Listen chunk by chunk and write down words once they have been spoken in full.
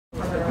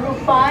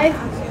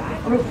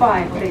Group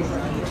 5, please.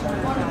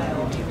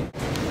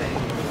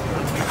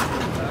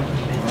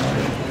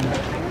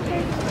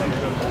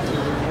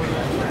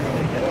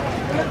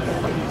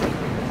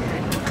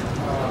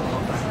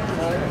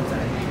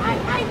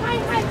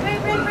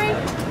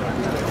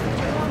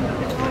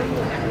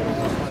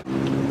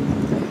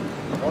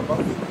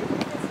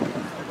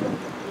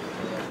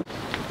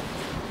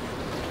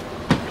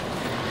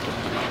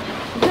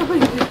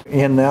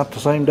 In and out the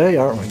same day,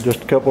 aren't we?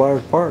 Just a couple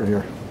hours apart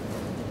here.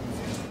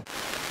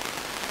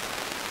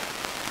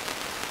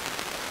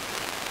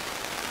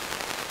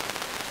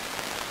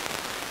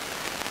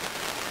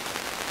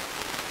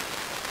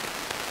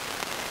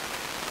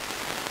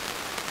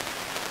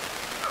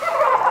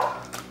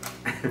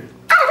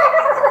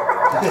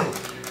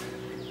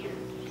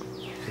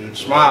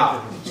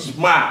 Smile.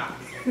 Smile.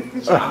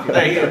 Smile.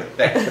 There.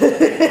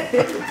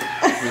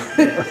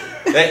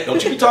 Hey,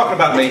 don't you be talking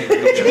about me.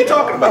 Don't you be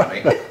talking about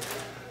me.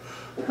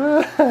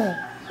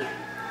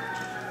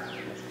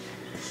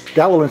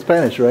 Gallo in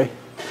Spanish, Ray.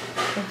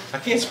 I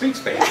can't speak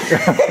Spanish.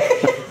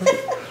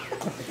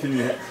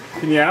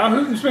 Can you out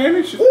in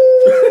Spanish?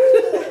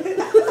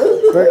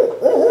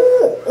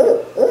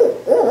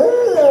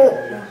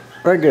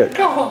 Very good.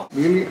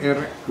 Billy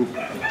R.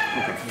 Cooper.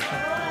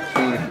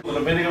 The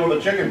video of the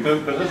chicken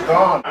coop because it's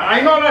gone.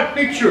 I know that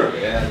picture.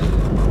 Yeah.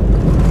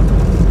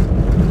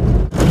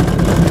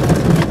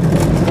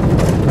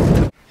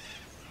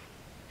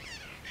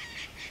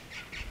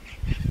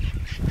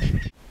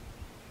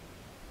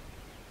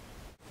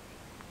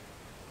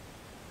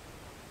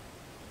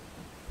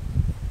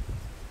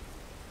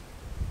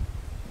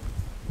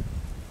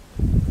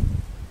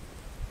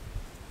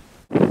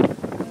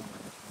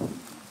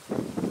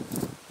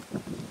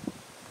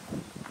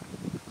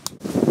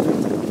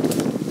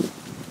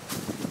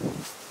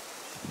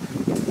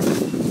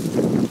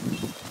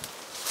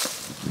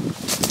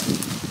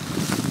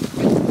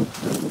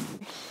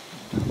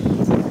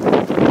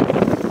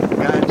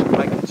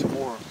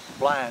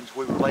 Blinds.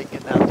 We were late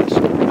getting out this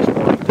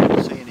morning,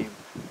 didn't see any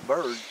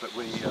birds, but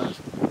we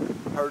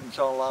heard and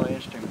saw a lot of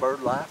interesting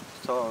bird life.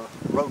 Saw a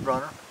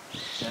roadrunner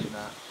and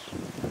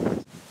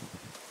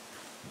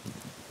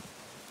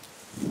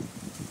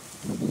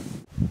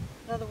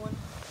another one.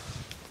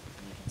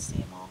 You can see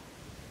them all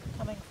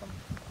coming from.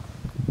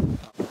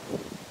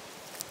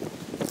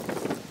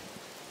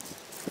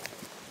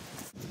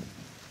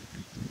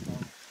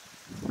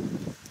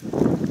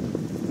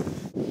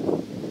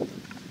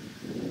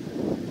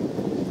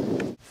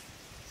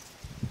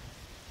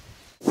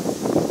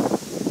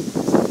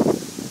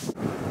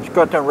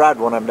 go out there and ride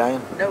one of them,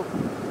 Diane. Nope.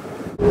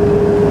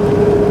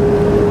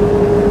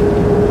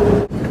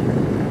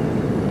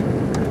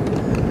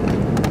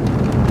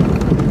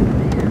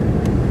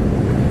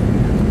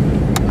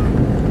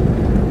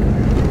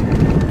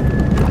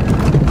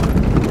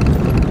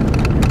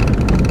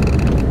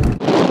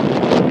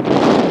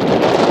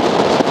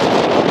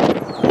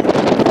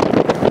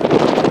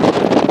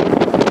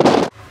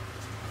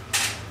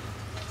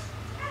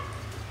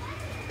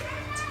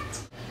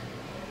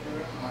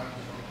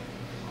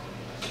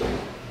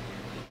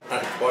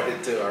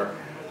 Pointed to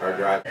our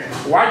drive.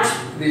 Watch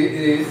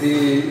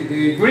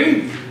the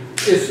green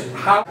is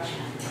hot.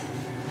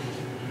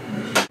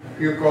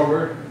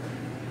 Cucumber,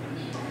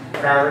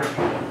 carrot,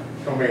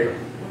 tomato.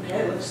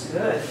 Okay, looks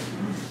good.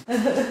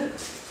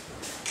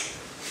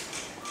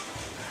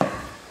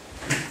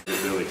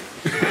 Really?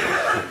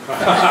 My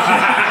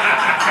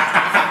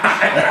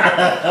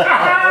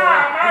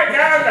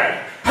God,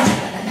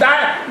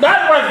 that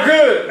was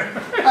good.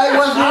 It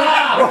was not.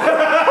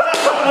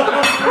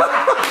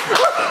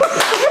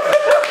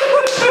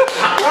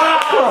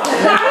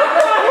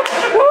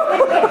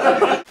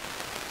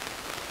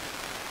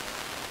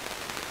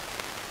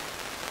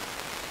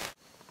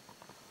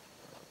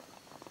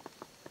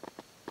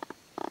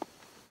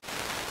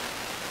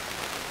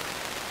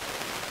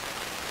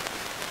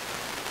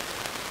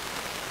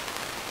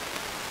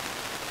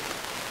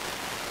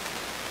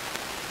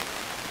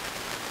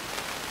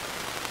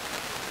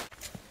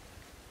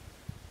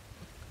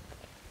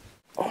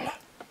 Hola.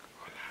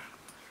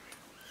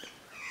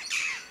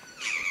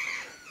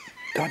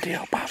 ¿Dónde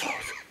hay pavos?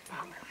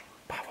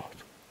 Pavos.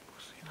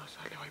 Pues si no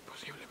sale hoy,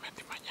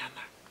 posiblemente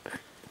mañana.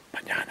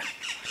 Mañana.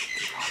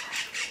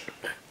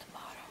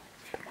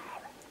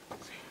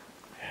 Sí.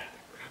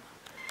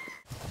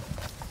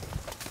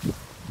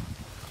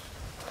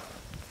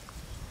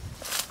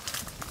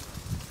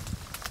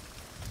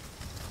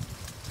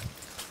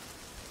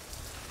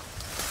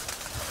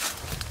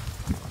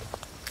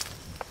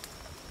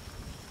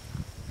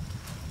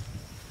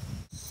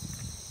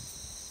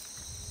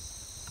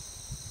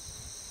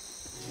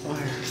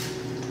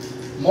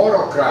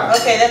 Moro crab.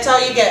 Okay, that's all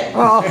you get.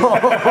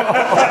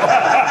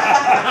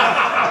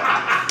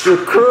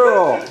 You're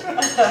cruel.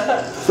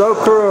 So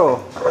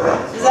cruel.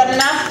 Is that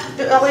enough,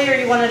 Billy, or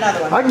you want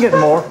another one? I can get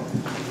more.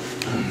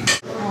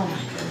 Oh my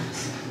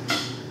goodness.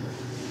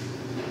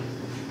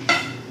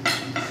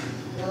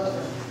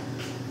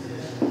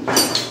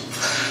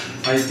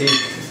 I think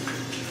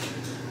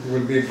it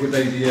would be a good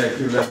idea if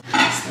you let.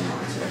 That's the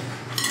monster.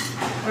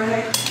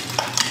 Jorge?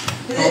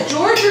 Is it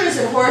George or is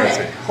it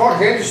Jorge?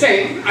 Jorge, the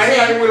same.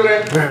 I will.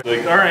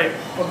 Like, all right,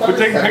 quit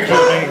taking pictures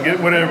of me and get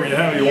whatever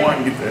you want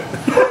and get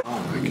that.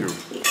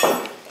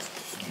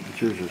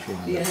 Yours is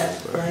Do you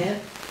have a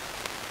plan?